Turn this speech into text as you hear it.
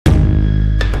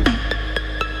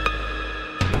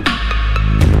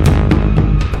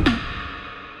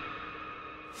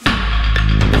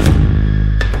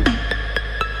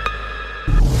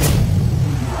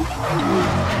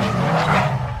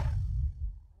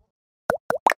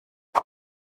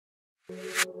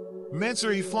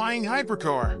Mansory Flying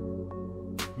Hypercar.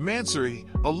 Mansory,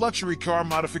 a luxury car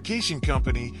modification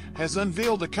company, has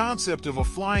unveiled a concept of a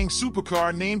flying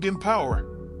supercar named Empower.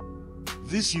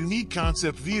 This unique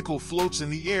concept vehicle floats in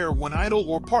the air when idle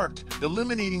or parked,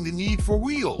 eliminating the need for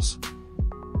wheels.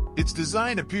 Its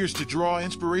design appears to draw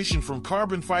inspiration from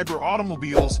carbon fiber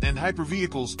automobiles and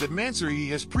hypervehicles that Mansory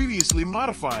has previously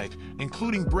modified,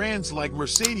 including brands like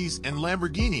Mercedes and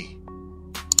Lamborghini.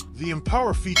 The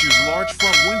Empower features large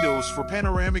front windows for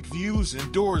panoramic views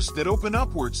and doors that open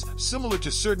upwards, similar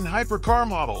to certain hypercar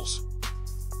models.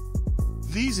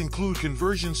 These include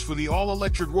conversions for the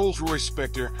all-electric Rolls-Royce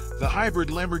Spectre, the hybrid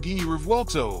Lamborghini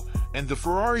Revuelto, and the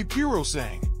Ferrari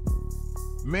Purosangue.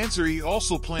 Mansory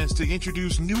also plans to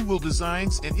introduce new wheel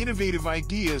designs and innovative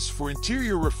ideas for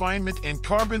interior refinement and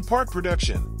carbon part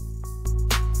production.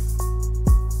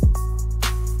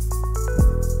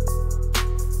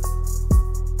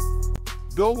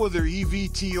 Bellwether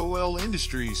eVTOL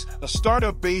Industries, a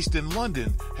startup based in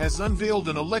London, has unveiled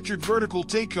an electric vertical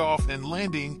takeoff and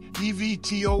landing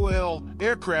eVTOL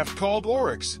aircraft called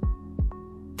Oryx.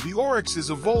 The Oryx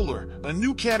is a Volar, a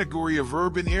new category of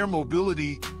urban air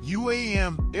mobility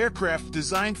 (UAM) aircraft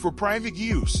designed for private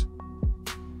use.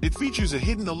 It features a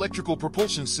hidden electrical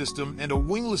propulsion system and a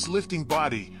wingless lifting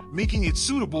body, making it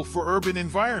suitable for urban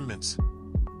environments.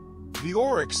 The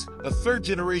Oryx, a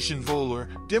third-generation Volar,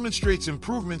 demonstrates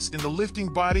improvements in the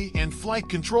lifting body and flight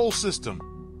control system.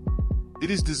 It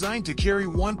is designed to carry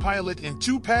one pilot and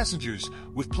 2 passengers,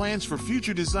 with plans for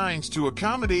future designs to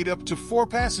accommodate up to 4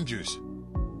 passengers.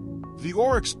 The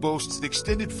Oryx boasts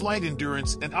extended flight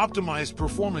endurance and optimized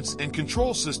performance and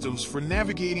control systems for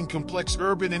navigating complex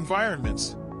urban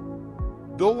environments.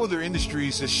 Bellwether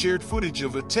Industries has shared footage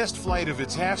of a test flight of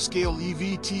its half-scale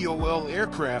eVTOL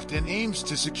aircraft and aims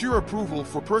to secure approval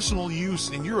for personal use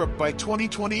in Europe by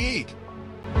 2028.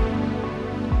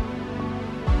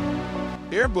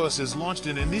 Airbus has launched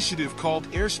an initiative called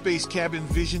Airspace Cabin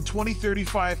Vision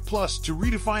 2035 Plus to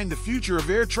redefine the future of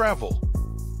air travel.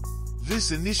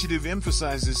 This initiative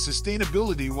emphasizes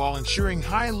sustainability while ensuring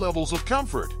high levels of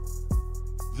comfort.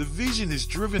 The vision is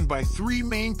driven by 3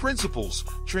 main principles: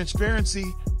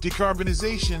 transparency,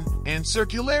 decarbonization, and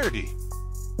circularity.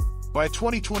 By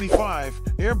 2025,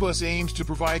 Airbus aims to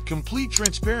provide complete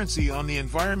transparency on the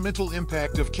environmental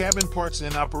impact of cabin parts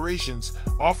and operations,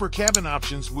 offer cabin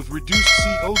options with reduced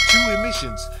CO2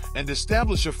 emissions, and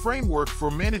establish a framework for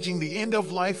managing the end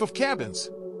of life of cabins.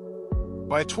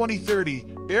 By 2030,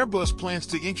 Airbus plans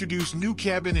to introduce new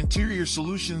cabin interior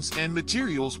solutions and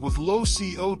materials with low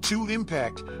CO2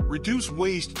 impact, reduce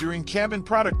waste during cabin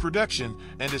product production,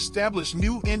 and establish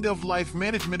new end-of-life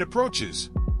management approaches.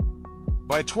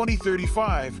 By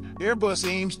 2035, Airbus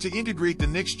aims to integrate the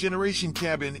next-generation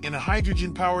cabin in a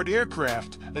hydrogen-powered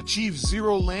aircraft, achieve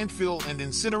zero landfill and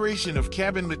incineration of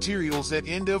cabin materials at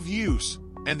end of use,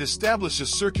 and establish a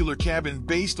circular cabin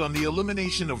based on the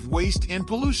elimination of waste and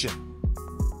pollution.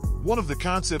 One of the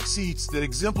concept seats that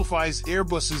exemplifies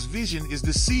Airbus's vision is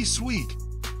the C-Suite.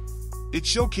 It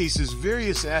showcases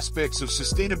various aspects of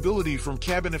sustainability from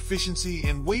cabin efficiency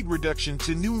and weight reduction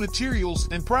to new materials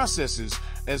and processes,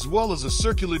 as well as a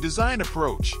circular design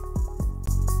approach.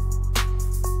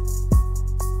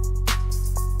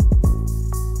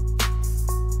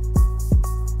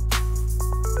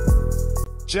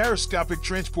 Gyroscopic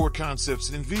transport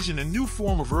concepts envision a new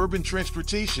form of urban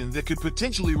transportation that could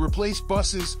potentially replace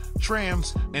buses,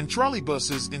 trams, and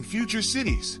trolleybuses in future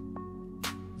cities.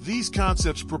 These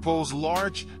concepts propose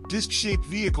large, disc-shaped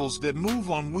vehicles that move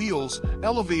on wheels,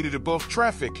 elevated above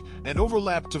traffic, and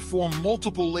overlap to form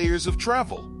multiple layers of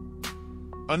travel.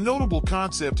 A notable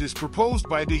concept is proposed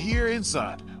by Dahir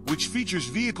Insad, which features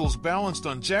vehicles balanced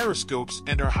on gyroscopes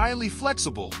and are highly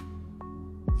flexible.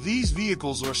 These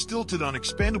vehicles are stilted on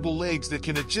expandable legs that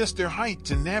can adjust their height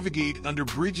to navigate under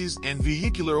bridges and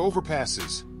vehicular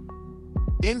overpasses.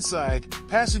 Inside,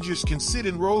 passengers can sit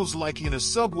in rows like in a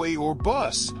subway or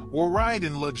bus, or ride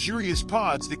in luxurious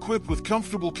pods equipped with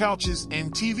comfortable couches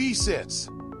and TV sets.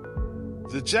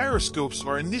 The gyroscopes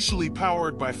are initially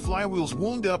powered by flywheels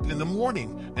wound up in the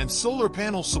morning, and solar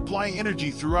panels supply energy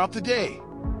throughout the day.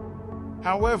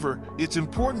 However, it's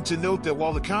important to note that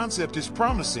while the concept is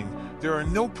promising, there are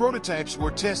no prototypes or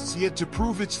tests yet to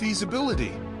prove its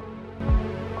feasibility.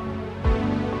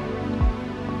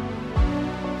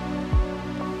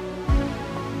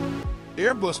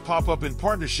 Airbus PopUp, in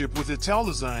partnership with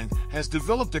Italdesign, has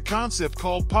developed a concept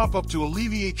called PopUp to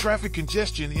alleviate traffic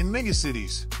congestion in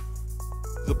megacities.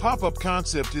 The PopUp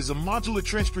concept is a modular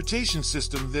transportation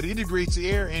system that integrates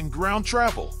air and ground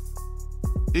travel.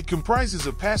 It comprises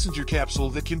a passenger capsule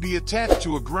that can be attached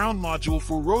to a ground module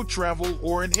for road travel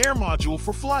or an air module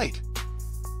for flight.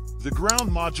 The ground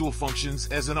module functions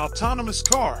as an autonomous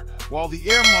car, while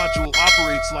the air module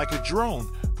operates like a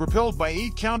drone, propelled by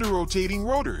 8 counter-rotating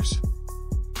rotors.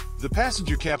 The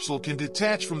passenger capsule can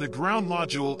detach from the ground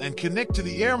module and connect to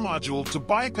the air module to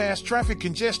bypass traffic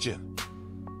congestion.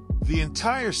 The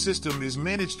entire system is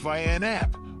managed via an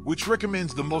app, which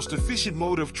recommends the most efficient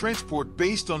mode of transport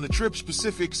based on the trip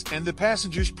specifics and the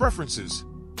passenger's preferences.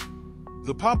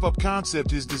 The PopUp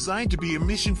concept is designed to be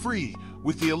emission-free,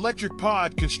 with the electric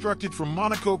pod constructed from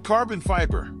Monaco carbon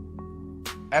fiber.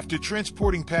 After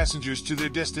transporting passengers to their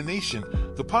destination,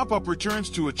 the PopUp returns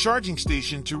to a charging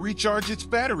station to recharge its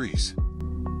batteries.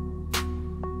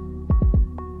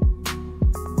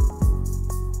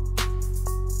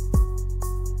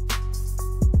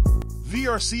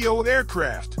 VRCO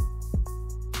aircraft.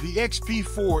 The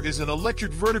XP-4 is an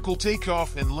electric vertical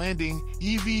takeoff and landing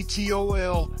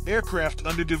eVTOL aircraft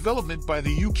under development by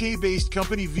the UK-based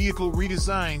company Vehicle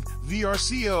Redesign,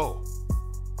 VRCO.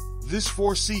 This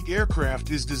 4-seat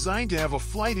aircraft is designed to have a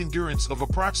flight endurance of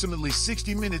approximately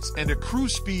 60 minutes and a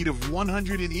cruise speed of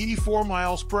 184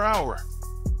 miles per hour.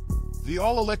 The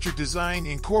all-electric design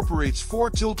incorporates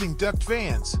 4 tilting duct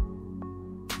fans.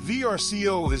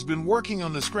 VRCO has been working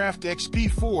on this craft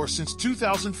XP-4 since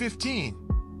 2015.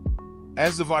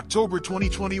 As of October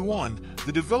 2021,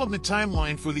 the development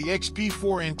timeline for the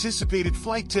XP-4 anticipated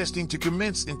flight testing to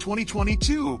commence in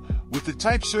 2022, with the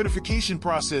type certification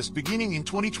process beginning in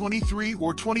 2023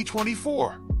 or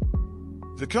 2024.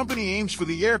 The company aims for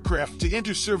the aircraft to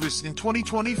enter service in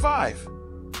 2025.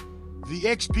 The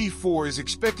XP-4 is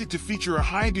expected to feature a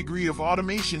high degree of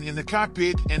automation in the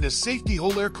cockpit and a safety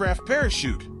whole aircraft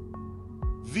parachute.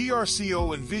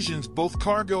 VRCO envisions both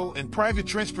cargo and private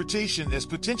transportation as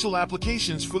potential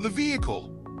applications for the vehicle.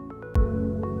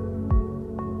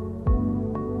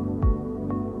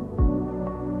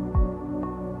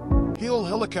 Hill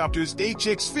Helicopters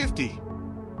HX-50.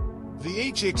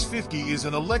 The HX-50 is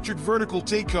an electric vertical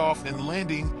takeoff and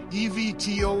landing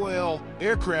eVTOL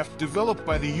aircraft developed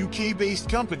by the UK-based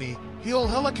company Hill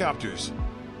Helicopters.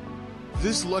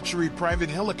 This luxury private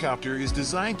helicopter is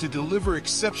designed to deliver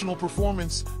exceptional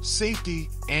performance, safety,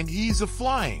 and ease of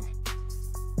flying.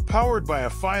 Powered by a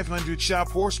 500 shop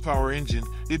horsepower engine,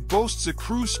 it boasts a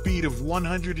cruise speed of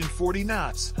 140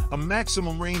 knots, a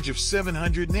maximum range of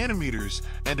 700 nanometers,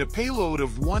 and a payload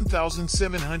of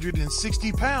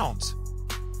 1,760 pounds.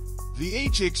 The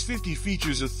HX-50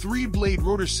 features a 3-blade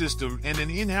rotor system and an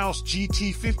in-house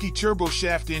GT50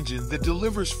 turboshaft engine that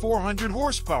delivers 400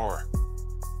 horsepower.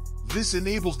 This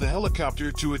enables the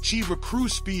helicopter to achieve a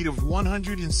cruise speed of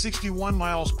 161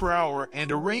 miles per hour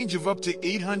and a range of up to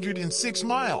 806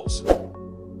 miles.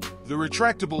 The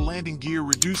retractable landing gear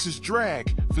reduces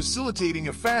drag, facilitating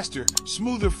a faster,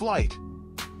 smoother flight.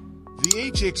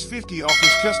 The HX-50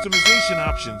 offers customization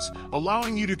options,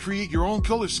 allowing you to create your own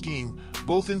color scheme,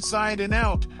 both inside and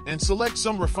out, and select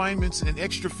some refinements and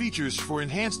extra features for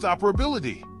enhanced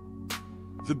operability.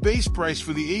 The base price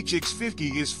for the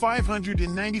HX-50 is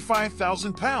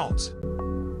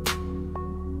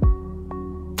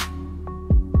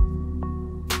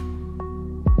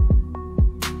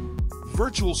 £595,000.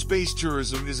 Virtual space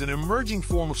tourism is an emerging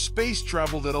form of space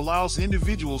travel that allows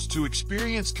individuals to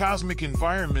experience cosmic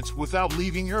environments without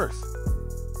leaving Earth.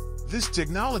 This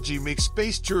technology makes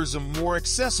space tourism more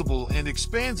accessible and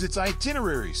expands its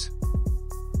itineraries.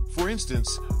 For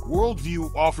instance,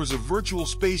 Worldview offers a virtual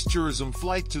space tourism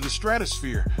flight to the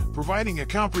stratosphere, providing a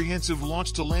comprehensive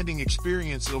launch-to-landing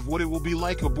experience of what it will be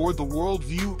like aboard the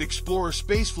Worldview Explorer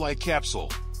spaceflight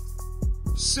capsule.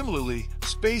 Similarly,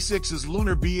 SpaceX's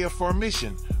Lunar BFR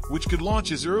mission, which could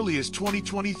launch as early as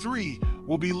 2023,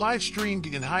 will be live-streamed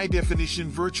in high-definition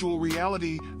virtual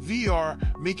reality (VR),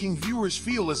 making viewers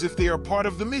feel as if they are part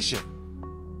of the mission.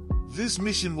 This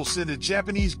mission will send a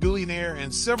Japanese billionaire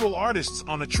and several artists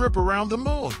on a trip around the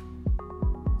moon.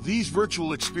 These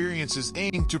virtual experiences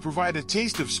aim to provide a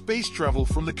taste of space travel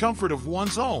from the comfort of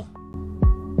one's home.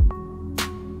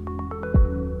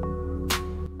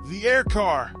 The Air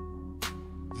Car.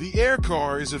 The Air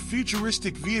Car is a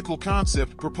futuristic vehicle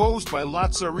concept proposed by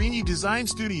Lazzarini Design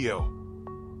Studio.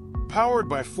 Powered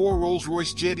by 4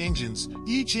 Rolls-Royce jet engines,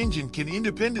 each engine can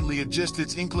independently adjust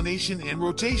its inclination and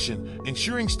rotation,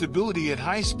 ensuring stability at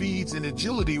high speeds and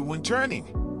agility when turning.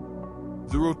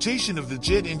 The rotation of the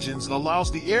jet engines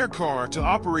allows the air car to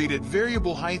operate at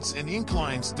variable heights and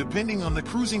inclines depending on the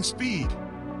cruising speed.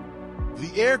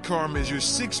 The air car measures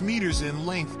 6 meters in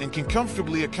length and can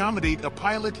comfortably accommodate a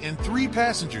pilot and 3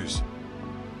 passengers.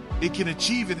 It can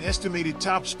achieve an estimated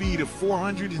top speed of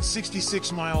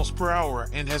 466 miles per hour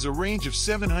and has a range of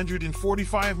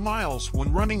 745 miles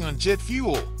when running on jet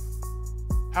fuel.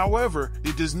 However,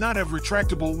 it does not have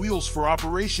retractable wheels for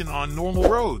operation on normal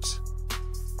roads.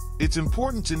 It's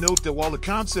important to note that while the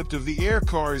concept of the air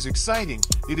car is exciting,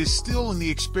 it is still in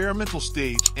the experimental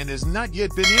stage and has not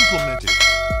yet been implemented.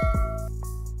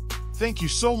 Thank you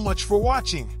so much for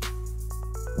watching.